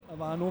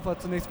Aber Hannover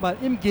zunächst mal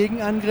im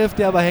Gegenangriff,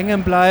 der aber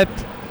hängen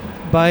bleibt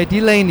bei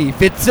Delaney.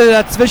 Witzel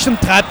dazwischen,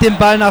 treibt den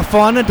Ball nach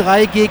vorne,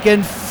 3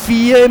 gegen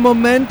 4 im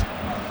Moment.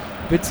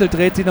 Witzel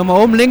dreht sich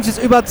nochmal um, links ist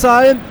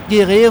Überzahl.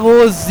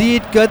 Guerreiro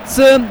sieht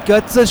Götze,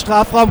 Götze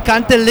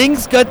Strafraumkante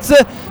links, Götze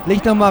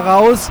legt nochmal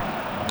raus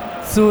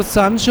zu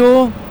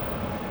Sancho.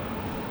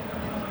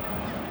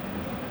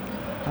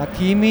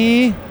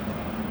 Hakimi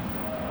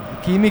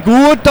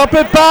gut,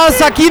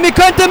 Doppelpass, Hakimi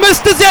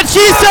müsste es jetzt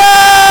schießen!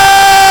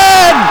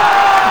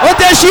 Und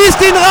er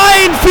schießt ihn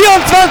rein,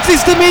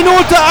 24.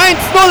 Minute,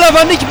 1-0,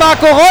 aber nicht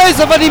Marco Reus,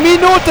 aber die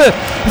Minute,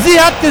 sie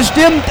hat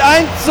gestimmt,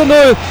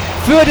 1-0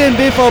 für den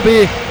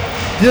BVB.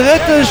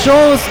 Dritte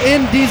Chance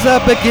in dieser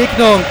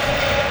Begegnung.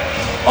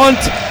 Und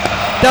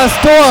das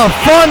Tor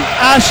von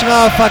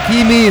Achraf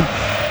Hakimi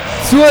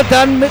zur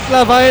dann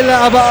mittlerweile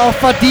aber auch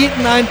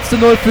verdienten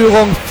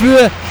 1-0-Führung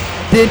für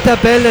den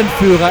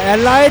Tabellenführer. Er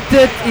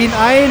leitet ihn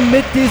ein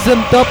mit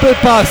diesem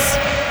Doppelpass.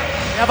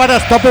 Ja, war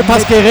das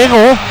Doppelpass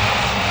Guerreiro?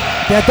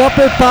 Der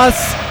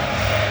Doppelpass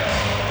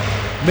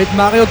mit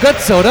Mario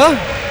Götze, oder?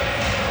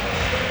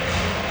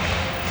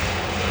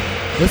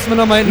 Müssen wir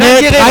nochmal hin.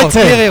 Nee,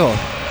 Guerreiro.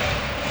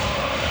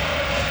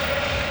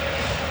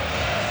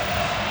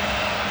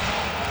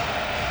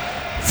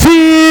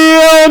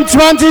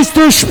 24.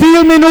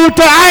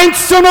 Spielminute,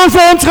 1-0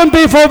 für unseren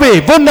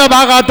BVB.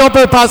 Wunderbarer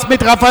Doppelpass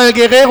mit Raphael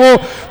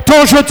Guerreiro,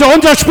 Torschütze,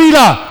 unser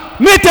Spieler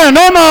mit der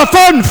Nummer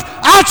 5,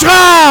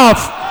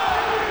 Achraf